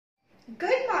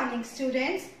Good morning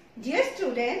students. Dear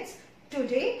students,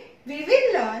 today we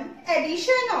will learn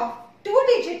addition of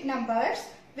two-digit numbers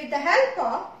with the help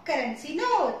of currency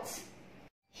notes.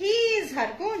 He is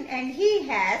Hargun and he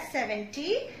has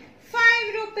 75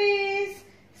 rupees,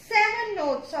 7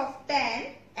 notes of 10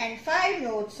 and 5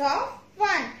 notes of 1.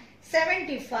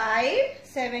 75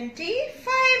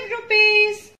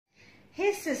 rupees.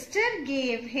 His sister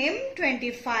gave him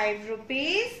 25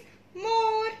 rupees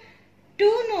more.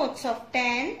 2 notes of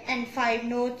 10 and 5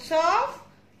 notes of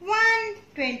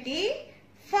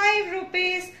 125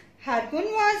 rupees. Hargun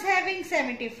was having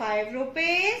 75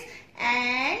 rupees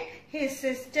and his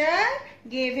sister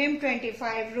gave him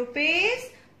 25 rupees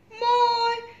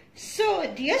more.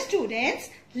 So, dear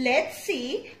students, let's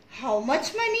see how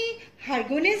much money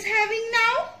Hargun is having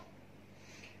now.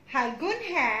 Hargun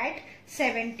had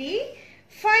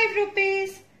 75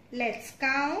 rupees. Let's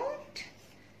count.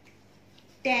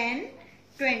 10,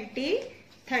 20,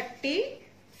 30,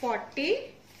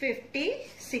 40, 50,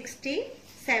 60,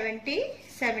 70,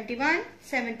 71,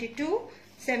 72,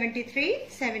 73,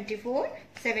 74,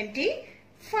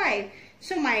 75.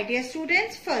 So my dear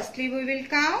students, firstly we will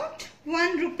count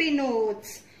 1 rupee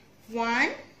notes. 1,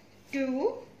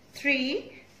 2,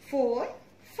 3, 4,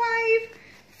 5.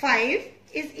 5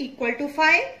 is equal to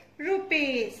 5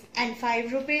 rupees. And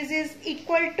 5 rupees is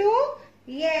equal to,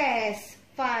 yes,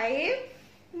 5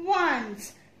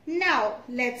 ones. Now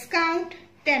let's count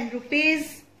 10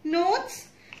 rupees notes.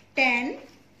 10,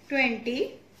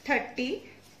 20, 30,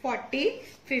 40,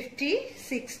 50,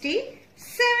 60,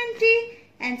 70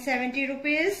 and 70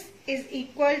 rupees is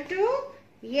equal to,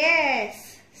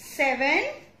 yes, 7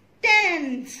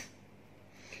 tens.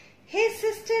 His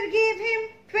sister gave him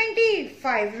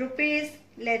 25 rupees.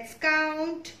 Let's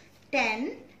count.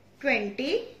 10,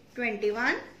 20,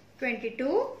 21,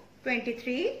 22,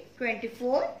 23,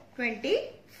 24,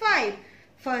 25.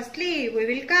 Firstly, we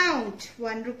will count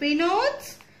 1 rupee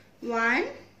notes. 1,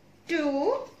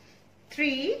 2,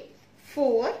 3,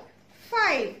 4,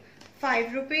 5.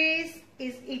 5 rupees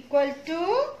is equal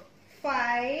to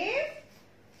 5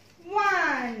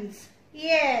 ones.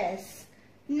 Yes.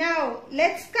 Now,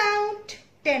 let's count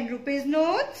 10 rupees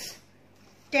notes.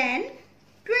 10,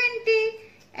 20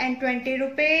 and 20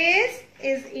 rupees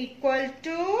is equal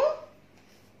to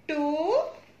 2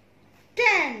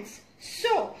 tens.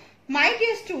 So, my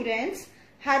dear students,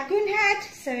 Hargun had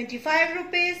 75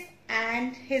 rupees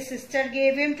and his sister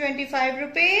gave him 25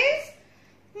 rupees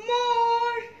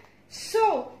more.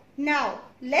 So, now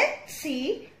let's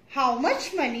see how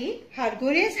much money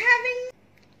Hargun is having.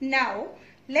 Now,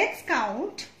 let's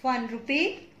count 1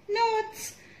 rupee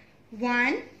notes.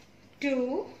 1,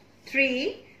 2,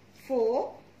 3,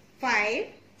 4, 5,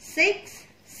 6,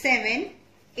 7,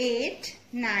 8,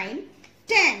 9,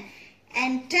 10.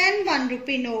 And 10 1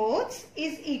 rupee notes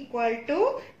is equal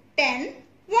to 10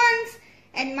 ones.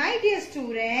 And my dear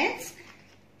students,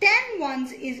 10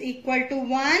 ones is equal to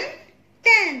 1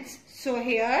 tens. So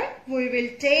here we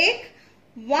will take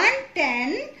 1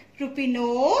 10 rupee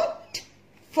note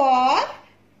for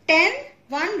 10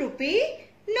 1 rupee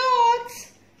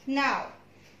notes. Now,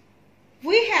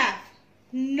 we have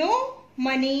no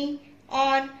money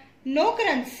or no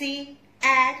currency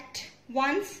at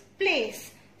one's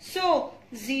place. So,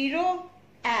 0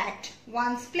 at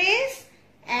one's place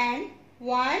and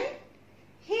 1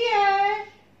 here.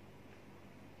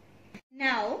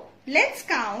 Now, let's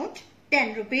count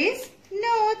 10 rupees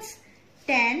notes.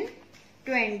 10,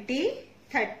 20,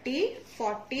 30,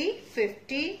 40,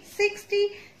 50, 60,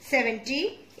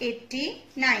 70, 80,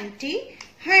 90,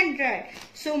 100.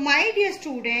 So, my dear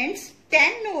students,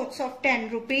 10 notes of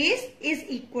 10 rupees is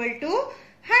equal to 100.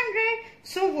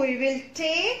 So, we will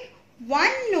take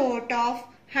 1 note of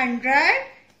 100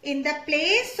 in the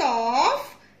place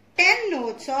of 10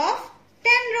 notes of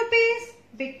 10 rupees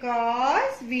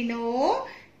because we know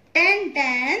 10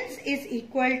 tens is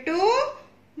equal to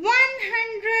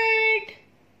 100.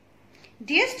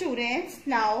 Dear students,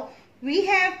 now we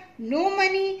have no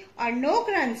money or no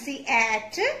currency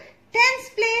at tens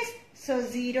place. So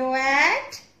 0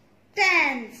 at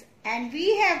tens and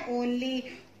we have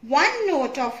only 1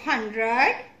 note of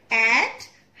 100 at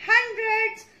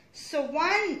hundreds. So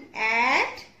 1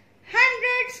 at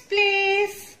hundreds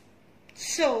place.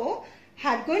 So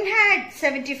Hargun had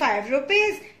 75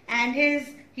 rupees and his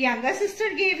younger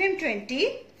sister gave him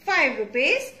 25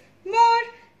 rupees more.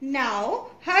 Now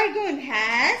Hargun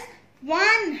has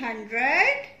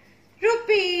 100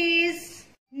 rupees.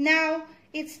 Now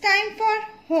it's time for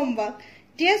homework.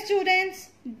 Dear students,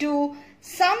 do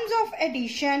sums of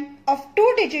addition of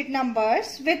two-digit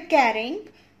numbers with carrying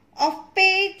of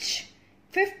page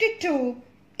 52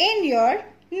 in your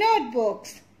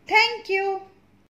notebooks. Thank you.